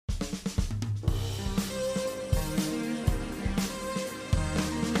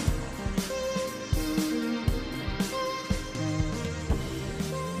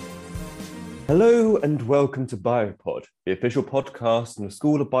Hello and welcome to Biopod, the official podcast from the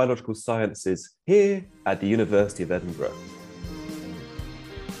School of Biological Sciences here at the University of Edinburgh.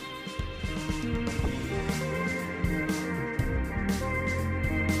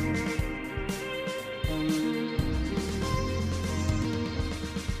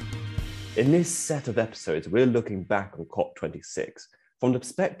 In this set of episodes, we're looking back on COP26 from the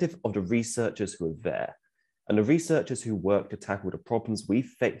perspective of the researchers who are there and the researchers who work to tackle the problems we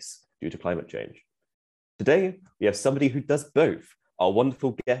face due to climate change. Today, we have somebody who does both, our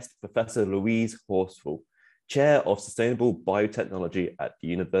wonderful guest, Professor Louise Horsfall, Chair of Sustainable Biotechnology at the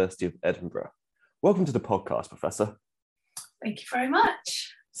University of Edinburgh. Welcome to the podcast, Professor. Thank you very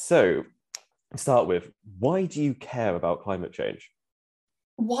much. So, to start with, why do you care about climate change?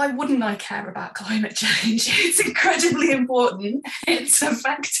 Why wouldn't I care about climate change? It's incredibly important. It's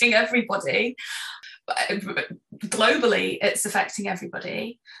affecting everybody. Globally, it's affecting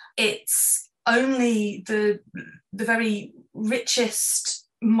everybody. It's only the very richest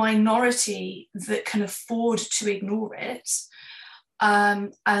minority that can afford to ignore it.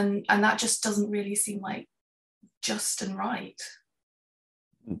 And that just doesn't really seem like just and right.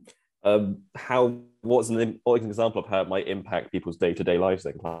 What's an example of how it might impact people's day-to-day lives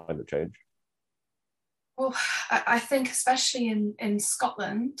then, climate change? Well, I think especially in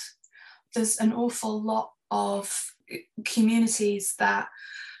Scotland, there's an awful lot of communities that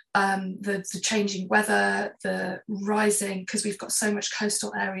the changing weather, the rising, because we've got so much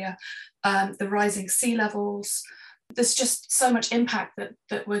coastal area, the rising sea levels, there's just so much impact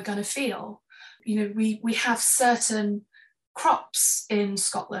that we're going to feel. You know, we have certain crops in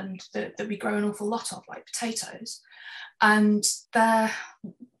Scotland that we grow an awful lot of, like potatoes, and they're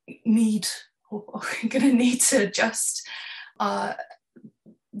going to need to adjust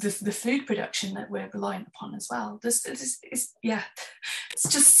the food production that we're reliant upon as well. It's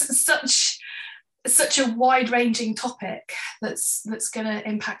just such a wide-ranging topic that's going to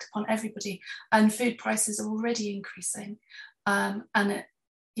impact upon everybody, and food prices are already increasing, I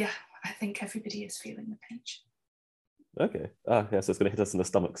think everybody is feeling the pinch. Okay. Yes, it's going to hit us in the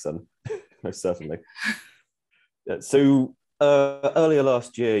stomachs then, most certainly. So earlier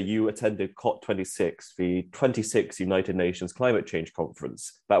last year, you attended COP26, the 26th United Nations Climate Change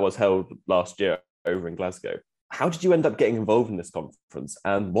Conference that was held last year over in Glasgow. How did you end up getting involved in this conference,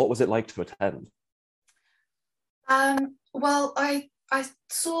 and what was it like to attend? Well, I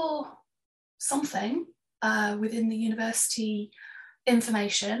saw something within the university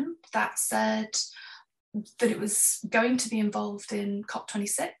information that said that it was going to be involved in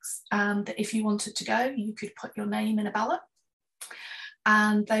COP26, and that if you wanted to go, you could put your name in a ballot,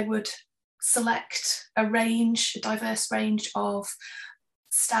 and they would select a diverse range of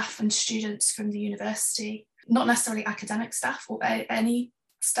staff and students from the university, not necessarily academic staff or any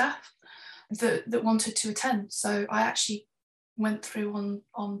staff that wanted to attend. So I actually went through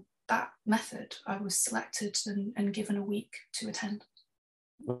on that method. I was selected and given a week to attend.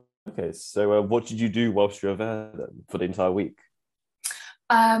 Okay, so what did you do whilst you were there then, for the entire week?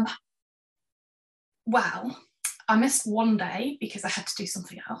 Well, I missed one day because I had to do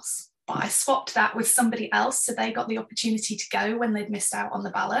something else, but I swapped that with somebody else, so they got the opportunity to go when they'd missed out on the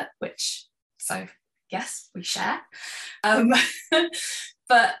ballot, so yes, we share.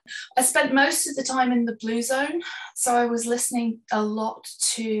 But I spent most of the time in the blue zone, so I was listening a lot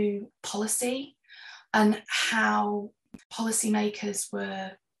to policy and how policymakers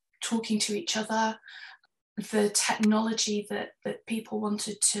were talking to each other, the technology that people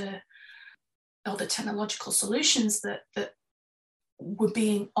wanted to, or the technological solutions that were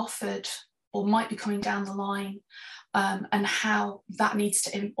being offered or might be coming down the line, and how that needs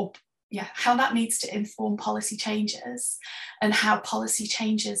to inform policy changes, and how policy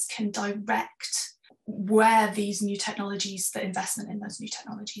changes can direct where these new technologies, the investment in those new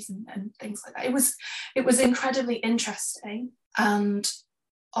technologies and things like that. It was incredibly interesting, and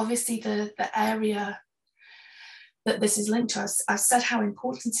obviously the area that this is linked to, I've said how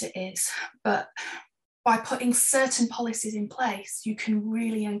important it is, but by putting certain policies in place, you can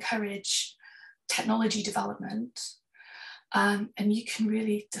really encourage technology development, and you can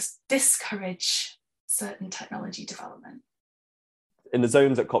really just discourage certain technology development. In the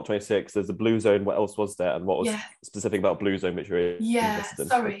zones at COP26, there's the blue zone. What else was there, and what was specific about blue zone which you're interested in?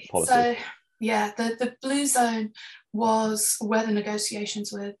 Policy? So the blue zone was where the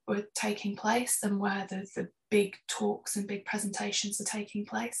negotiations were taking place and where the big talks and big presentations are taking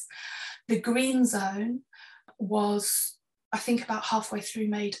place. The green zone was, I think, about halfway through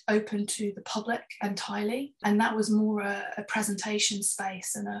made open to the public entirely, and that was more a presentation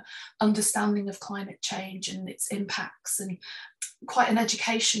space and an understanding of climate change and its impacts, and quite an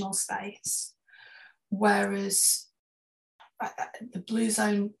educational space. whereas the Blue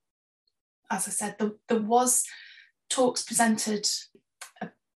Zone, as I said, there was talks presented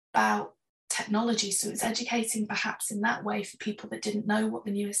about technology, so it's educating perhaps in that way for people that didn't know what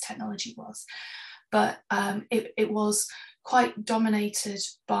the newest technology was. But it was quite dominated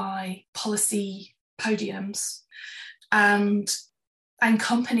by policy podiums and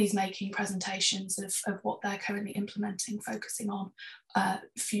companies making presentations of what they're currently implementing, focusing on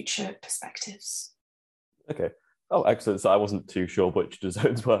future perspectives. Okay. Oh, excellent. So I wasn't too sure which the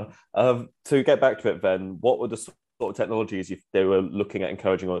zones were. To get back to it then, what were the sort of technologies they were looking at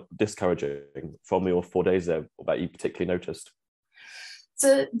encouraging or discouraging from your 4 days there that you particularly noticed?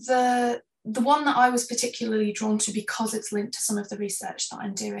 So the one that I was particularly drawn to, because it's linked to some of the research that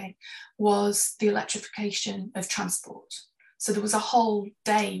I'm doing, was the electrification of transport. So there was a whole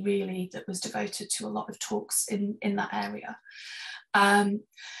day really that was devoted to a lot of talks in that area. And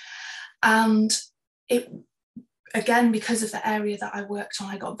it, again, because of the area that I worked on,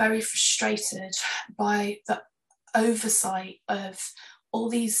 I got very frustrated by the oversight of all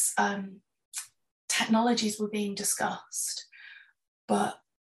these technologies were being discussed, but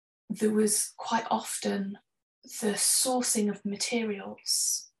there was quite often the sourcing of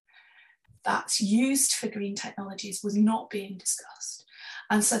materials that's used for green technologies was not being discussed.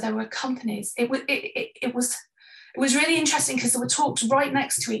 And so there were companies, it was really interesting because there were talks right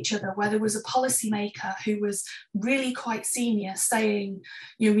next to each other where there was a policymaker who was really quite senior saying,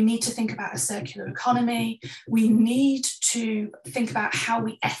 we need to think about a circular economy. We need to think about how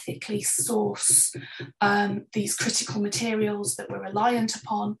we ethically source these critical materials that we're reliant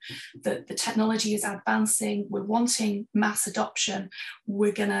upon, that the technology is advancing, we're wanting mass adoption,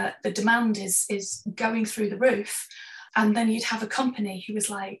 the demand is going through the roof. And then you'd have a company who was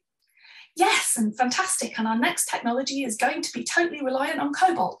like, yes, and fantastic, and our next technology is going to be totally reliant on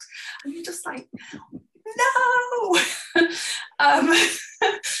cobalt. And you're just like, no!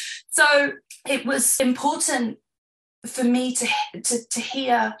 So it was important for me to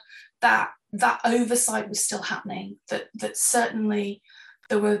hear that oversight was still happening, that certainly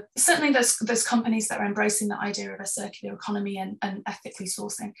there's companies that are embracing the idea of a circular economy and ethically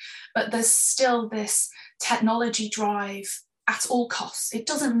sourcing, but there's still this technology drive at all costs. It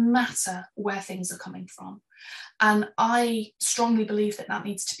doesn't matter where things are coming from. And I strongly believe that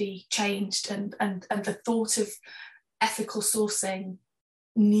needs to be changed, and the thought of ethical sourcing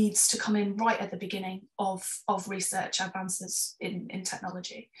needs to come in right at the beginning of research advances in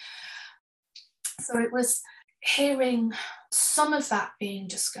technology. So it was hearing some of that being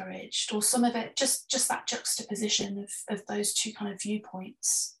discouraged, or some of it just that juxtaposition of those two kind of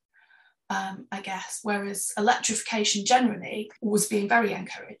viewpoints. I guess, whereas electrification generally was being very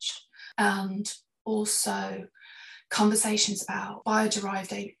encouraged, and also conversations about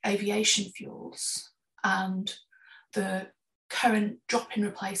bio-derived aviation fuels and the current drop-in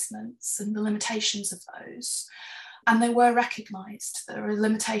replacements and the limitations of those. And they were recognised. There are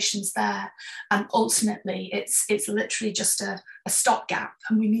limitations there, and ultimately it's literally just a stopgap,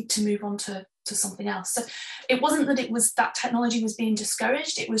 and we need to move on to something else. So it wasn't that it was that technology was being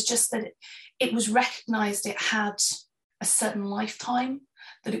discouraged, it was just that it was recognised it had a certain lifetime,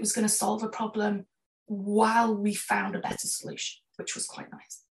 that it was going to solve a problem while we found a better solution, which was quite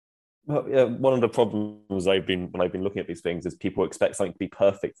nice. Well, yeah, one of the problems when I've been looking at these things is people expect something to be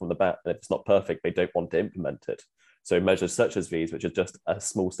perfect from the bat, and if it's not perfect, they don't want to implement it. So measures such as these, which are just a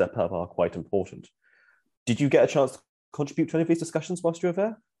small step up, are quite important. Did you get a chance to contribute to any of these discussions whilst you were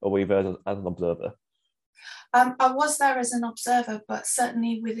there, or were you there as an observer? I was there as an observer, but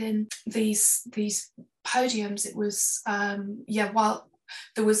certainly within these podiums, it was while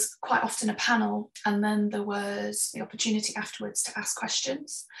there was quite often a panel, and then there was the opportunity afterwards to ask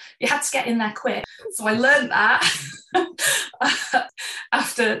questions. You had to get in there quick, so I learned that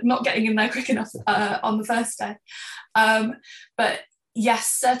after not getting in there quick enough on the first day. But yes,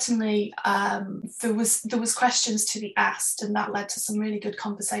 certainly there was questions to be asked, and that led to some really good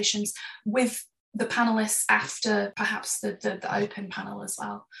conversations with the panelists after perhaps the open panel as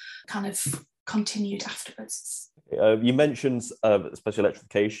well, kind of continued afterwards. You mentioned special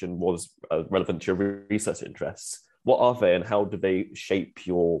electrification was relevant to your research interests. What are they, and how do they shape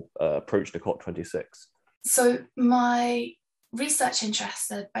your approach to COP26? So my research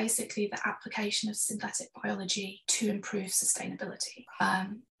interests are basically the application of synthetic biology to improve sustainability.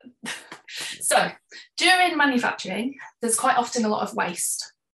 So during manufacturing, there's quite often a lot of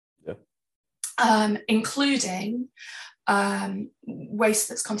waste, including waste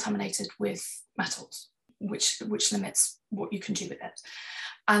that's contaminated with metals, which limits what you can do with it.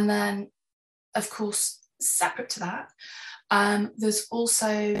 And then, of course, separate to that, there's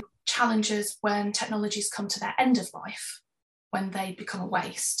also challenges when technologies come to their end of life, when they become a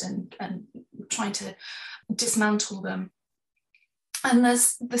waste, and trying to dismantle them. And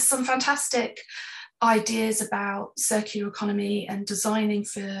there's some fantastic ideas about circular economy and designing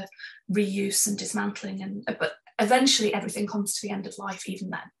for reuse and dismantling, but eventually everything comes to the end of life even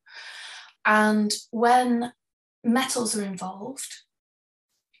then. And when metals are involved,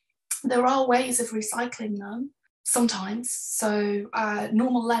 there are ways of recycling them sometimes. So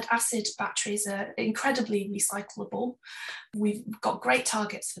normal lead acid batteries are incredibly recyclable. We've got great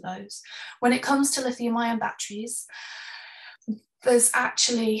targets for those. When it comes to lithium ion batteries, there's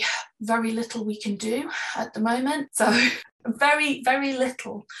actually very little we can do at the moment. So very, very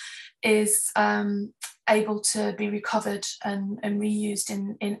little is able to be recovered and reused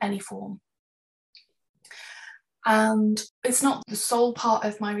in any form. And it's not the sole part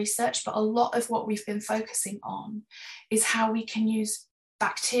of my research, but a lot of what we've been focusing on is how we can use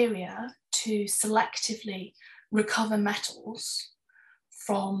bacteria to selectively recover metals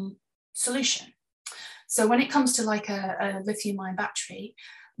from solution. So when it comes to like a lithium ion battery,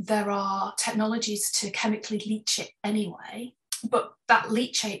 there are technologies to chemically leach it anyway, but that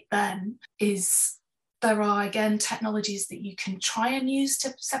leachate then there are again technologies that you can try and use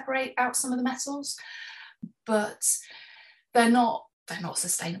to separate out some of the metals, but they're not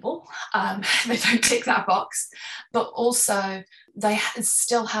sustainable. They don't tick that box, but also they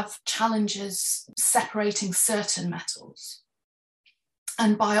still have challenges separating certain metals.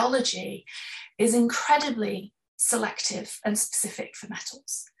 And biology is incredibly selective and specific for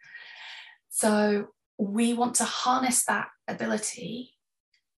metals. So we want to harness that ability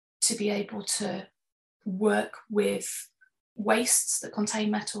to be able to work with wastes that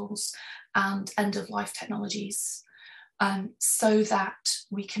contain metals and end-of-life technologies, so that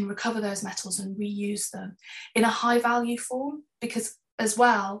we can recover those metals and reuse them in a high-value form. Because as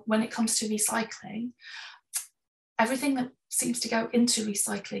well, when it comes to recycling, everything that seems to go into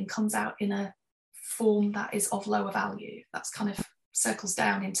recycling comes out in a form that is of lower value. That's kind of circles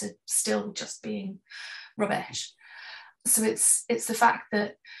down into still just being rubbish. So it's the fact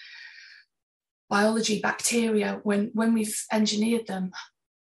that biology, bacteria, when we've engineered them,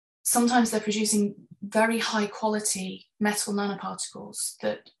 sometimes they're producing very high quality metal nanoparticles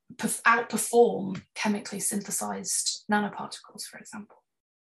that outperform chemically synthesized nanoparticles, for example.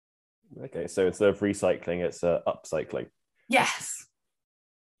 Okay, so instead of recycling, it's upcycling. Yes.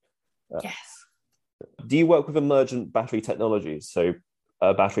 Yes. Do you work with emergent battery technologies? So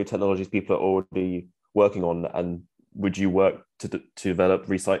battery technologies people are already working on, and would you work to develop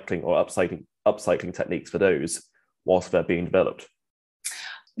recycling or upcycling techniques for those whilst they're being developed?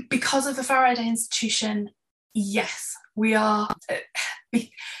 Because of the Faraday Institution, yes, we are.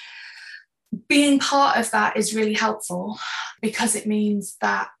 Being part of that is really helpful, because it means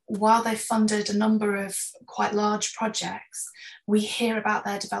that while they've funded a number of quite large projects, we hear about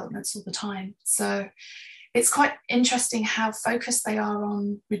their developments all the time. So it's quite interesting how focused they are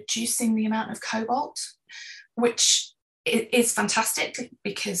on reducing the amount of cobalt, which is fantastic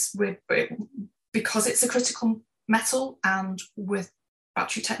because it's a critical metal, and with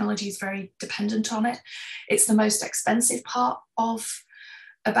battery technology is very dependent on it. It's the most expensive part of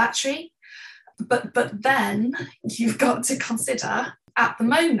a battery. But then you've got to consider, at the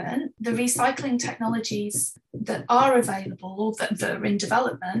moment, the recycling technologies that are available or that are in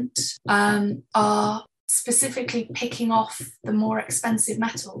development are specifically picking off the more expensive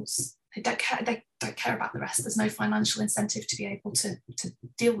metals. They don't care about the rest. There's no financial incentive to be able to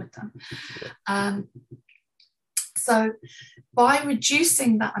deal with them. So by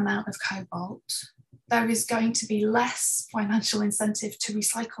reducing that amount of cobalt, there is going to be less financial incentive to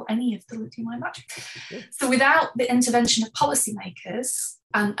recycle any of the lithium-ion batteries. Yeah. So without the intervention of policymakers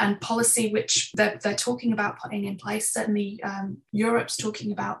and policy which they're talking about putting in place, certainly Europe's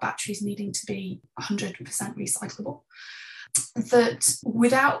talking about batteries needing to be 100% recyclable, that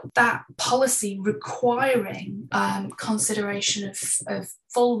without that policy requiring consideration of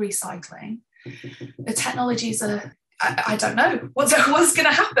full recycling, the technologies are, I don't know what's going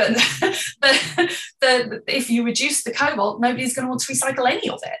to happen. If you reduce the cobalt, nobody's going to want to recycle any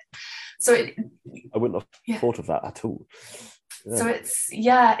of it. So I wouldn't have thought of that at all. Yeah. So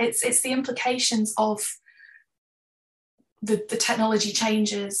it's the implications of the technology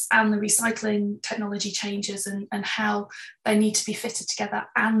changes and the recycling technology changes, and how they need to be fitted together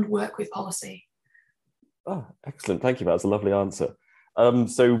and work with policy. Oh, excellent. Thank you. That was a lovely answer.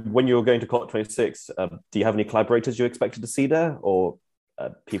 So when you're going to COP26, do you have any collaborators you expected to see there, or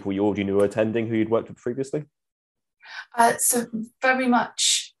people you already knew were attending who you'd worked with previously? So very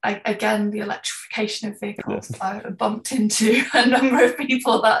much again, the electrification of vehicles. I bumped into a number of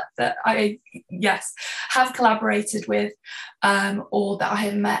people that I, yes, have collaborated with, or that I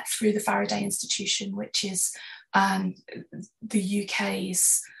have met through the Faraday Institution, which is the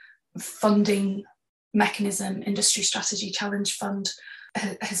UK's funding mechanism. Industry Strategy Challenge Fund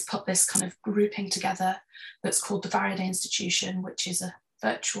has put this kind of grouping together that's called the Faraday Institution, which is a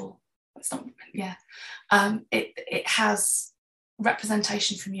virtual, it's not, yeah, it has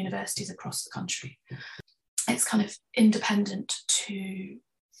representation from universities across the country. It's kind of independent to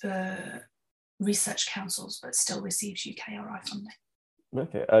the research councils, but still receives UKRI funding.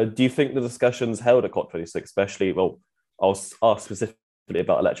 Okay. Do you think the discussions held at COP26, especially, well, I'll ask specifically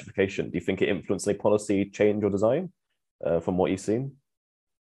about electrification, do you think it influenced any policy change or design from what you've seen?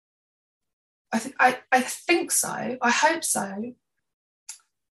 I think so. I hope so.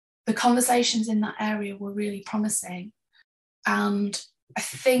 The conversations in that area were really promising. And I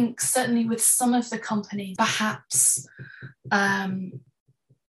think certainly with some of the companies, perhaps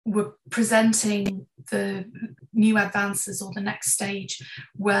were presenting the new advances or the next stage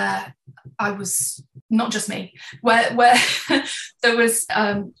where I was, not just me, where there was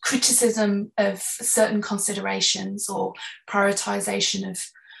criticism of certain considerations or prioritization of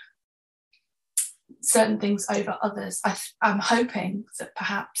certain things over others. I'm hoping that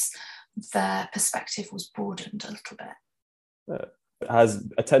perhaps their perspective was broadened a little bit. Has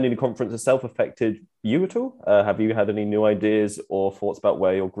attending the conference itself affected you at all? Have you had any new ideas or thoughts about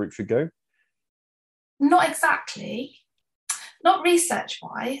where your group should go? Not exactly, not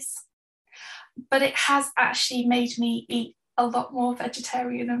research-wise, but it has actually made me eat a lot more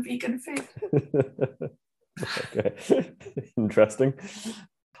vegetarian and vegan food. Okay, interesting.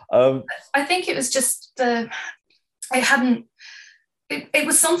 I think it was just it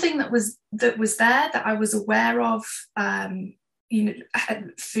was something that was there that I was aware of.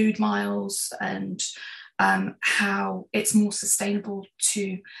 Food miles and how it's more sustainable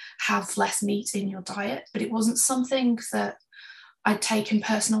to have less meat in your diet, but it wasn't something that I'd taken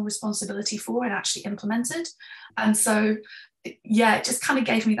personal responsibility for and actually implemented. And so, yeah, it just kind of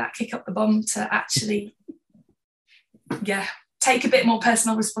gave me that kick up the bum to actually, take a bit more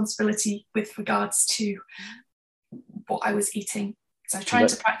personal responsibility with regards to what I was eating. So trying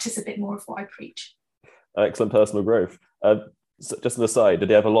to practice a bit more of what I preach. Excellent personal growth. So just an aside, did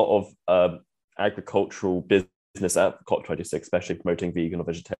they have a lot of agricultural business at COP26, especially promoting vegan or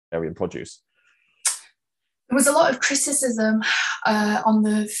vegetarian produce? There was a lot of criticism on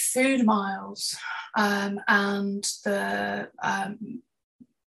the food miles and the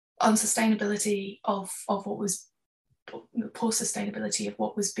unsustainability of what was, the poor sustainability of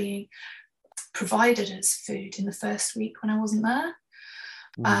what was being provided as food in the first week when I wasn't there.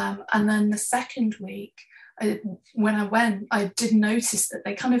 And then the second week, when I went, I did notice that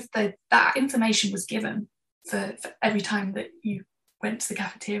they kind of, that information was given for every time that you went to the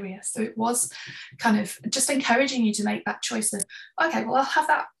cafeteria. So it was kind of just encouraging you to make that choice of, okay, well, I'll have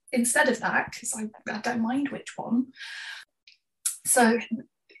that instead of that because I don't mind which one. So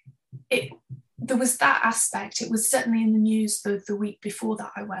there was that aspect. It was certainly in the news the week before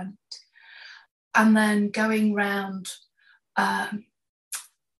that I went. And then going round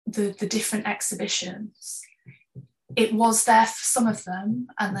the different exhibitions, it was there for some of them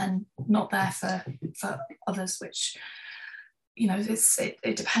and then not there for others, which,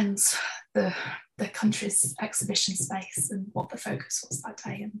 it depends the country's exhibition space and what the focus was that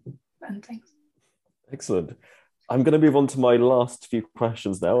day and things. Excellent. I'm going to move on to my last few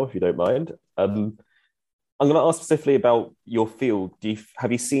questions now, if you don't mind. I'm going to ask specifically about your field.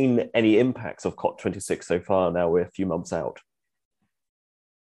 Have you seen any impacts of COP26 so far? Now we're a few months out.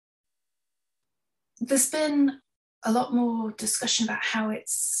 There's been a lot more discussion about how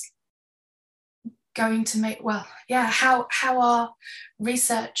it's going to make, how our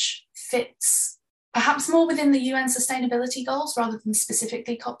research fits perhaps more within the UN sustainability goals rather than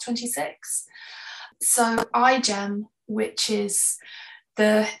specifically COP26. So iGEM, which is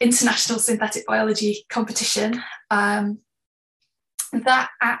the International Synthetic Biology Competition, that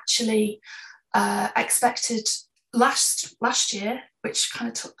actually expected last year, which kind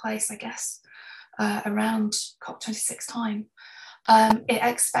of took place, I guess, around COP26 time, it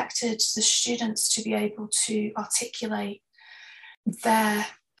expected the students to be able to articulate their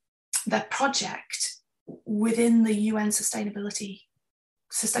project within the UN Sustainable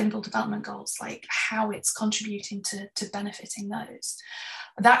Development Goals, like how it's contributing to benefiting those.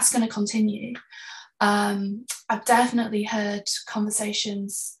 That's going to continue. I've definitely heard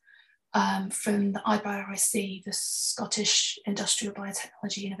conversations from the IBIRIC, the Scottish Industrial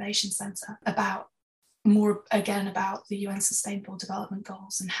Biotechnology Innovation Centre, about more again about the UN Sustainable Development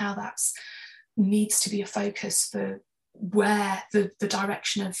Goals and how that's needs to be a focus for where the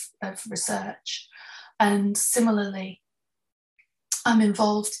direction of research. And similarly, I'm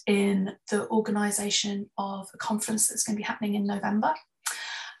involved in the organisation of a conference that's going to be happening in November.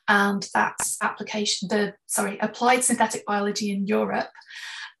 And that's Applied Synthetic Biology in Europe.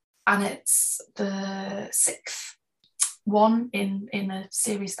 And it's the 6th one in a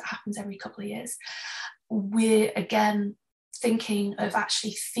series that happens every couple of years. We're again thinking of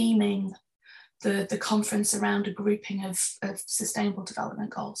actually theming the conference around a grouping of sustainable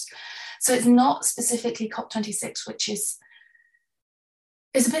development goals. So it's not specifically COP26, which is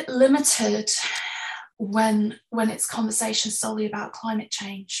a bit limited when it's conversation solely about climate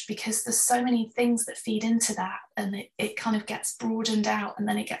change, because there's so many things that feed into that, and it kind of gets broadened out and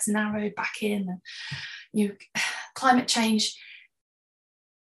then it gets narrowed back in. And climate change,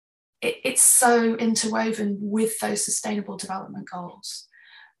 it's so interwoven with those sustainable development goals,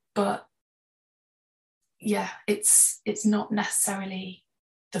 but yeah, it's not necessarily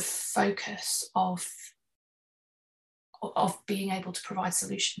the focus of being able to provide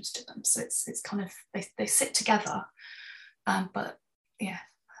solutions to them. So it's kind of they sit together, but yeah.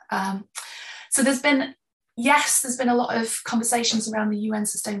 So there's been a lot of conversations around the UN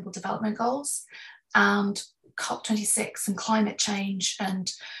Sustainable Development Goals and COP26 and climate change,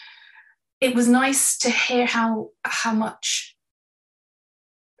 and it was nice to hear how much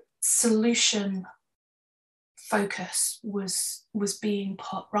solution focus was being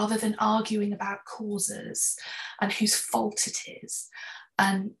put, rather than arguing about causes and whose fault it is.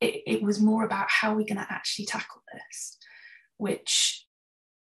 And it was more about how we're going to actually tackle this, which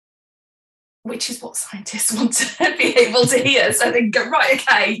is what scientists want to be able to hear. So they go, right,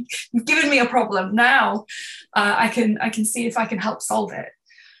 okay, you've given me a problem. Now I can see if I can help solve it.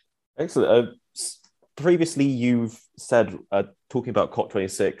 Excellent. Previously, you've said, talking about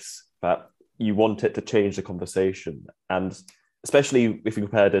COP26, that you want it to change the conversation. And especially if you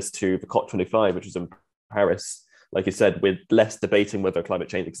compare this to the COP25, which was in Paris, like you said, we're less debating whether climate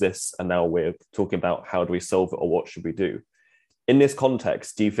change exists, and now we're talking about how do we solve it or what should we do. In this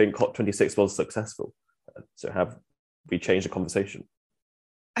context, do you think COP26 was successful? So have we changed the conversation?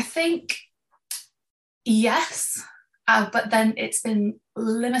 I think yes, but then it's been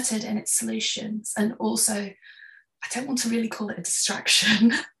limited in its solutions. And also, I don't want to really call it a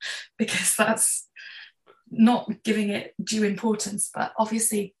distraction because that's not giving it due importance. But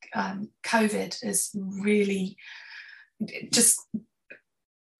obviously, COVID is really just,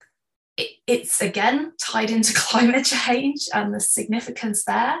 it's again tied into climate change and the significance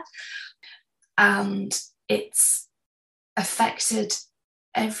there. And it's affected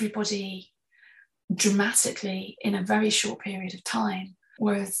everybody dramatically in a very short period of time,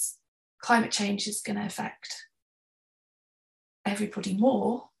 whereas climate change is going to affect everybody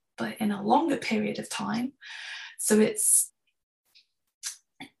more, but in a longer period of time. So I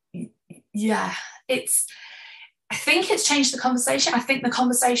think it's changed the conversation. I think the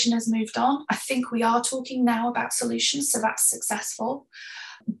conversation has moved on. I think we are talking now about solutions, so that's successful.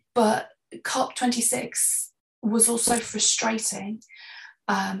 But COP26 was also frustrating.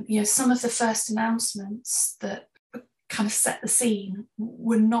 Some of the first announcements that kind of set the scene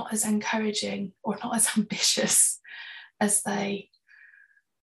were not as encouraging or not as ambitious as they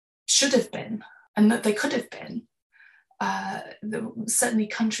should have been, and that they could have been. There were certainly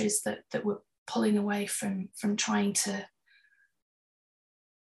countries that were pulling away from trying to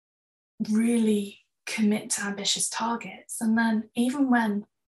really commit to ambitious targets. And then even when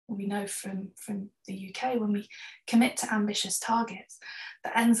we know from the UK, when we commit to ambitious targets,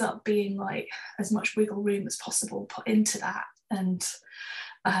 that ends up being like as much wiggle room as possible put into that. And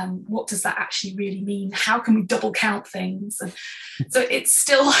what does that actually really mean? How can we double count things? And so it's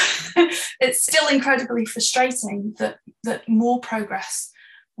still incredibly frustrating that more progress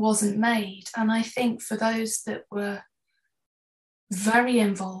wasn't made. And I think for those that were very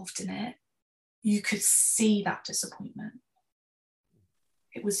involved in it, you could see that disappointment.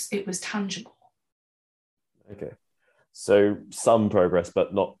 It was tangible. Okay, so some progress,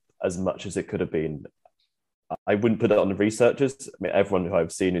 but not as much as it could have been. I wouldn't put it on the researchers. I mean, everyone who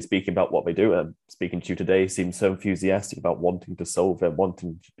I've seen who's speaking about what they do, and speaking to you today, seems so enthusiastic about wanting to solve it,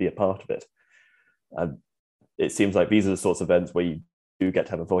 wanting to be a part of it. And it seems like these are the sorts of events where you do get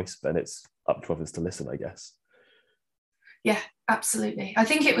to have a voice, then it's up to others to listen, I guess. Yeah, absolutely. I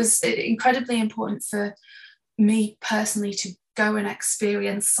think it was incredibly important for me personally to go and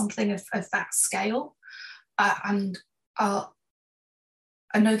experience something of that scale. And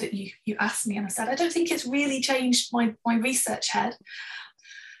I know that you asked me and I said, I don't think it's really changed my research head.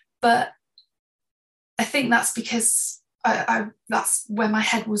 But think that's because that's where my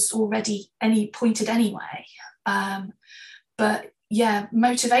head was already pointed anyway. But yeah,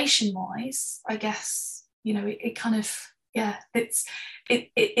 motivation wise, I guess, it kind of,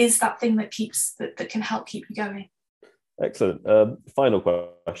 it is that thing that can help keep you going. Excellent. Final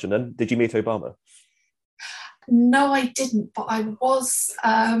question then. Did you meet Obama? No, I didn't, but I was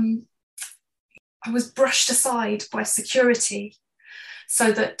brushed aside by security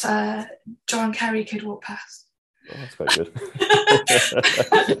so that John Kerry could walk past. Oh, that's quite good.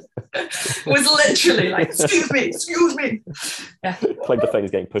 Was literally like, excuse me. Yeah. Claim to fame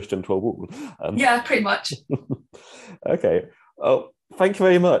is getting pushed into a wall. Yeah, pretty much. Okay. Oh, thank you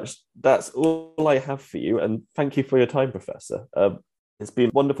very much. That's all I have for you. And thank you for your time, Professor. It's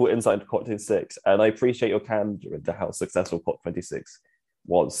been wonderful insight into COP26, and I appreciate your candor into how successful COP26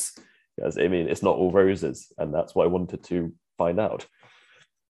 was. Because, I mean, it's not all roses, and that's what I wanted to find out.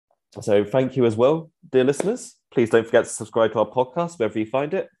 So thank you as well, dear listeners. Please don't forget to subscribe to our podcast wherever you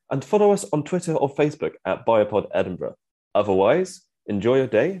find it, and follow us on Twitter or Facebook at Biopod Edinburgh. Otherwise, enjoy your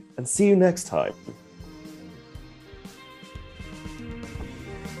day and see you next time.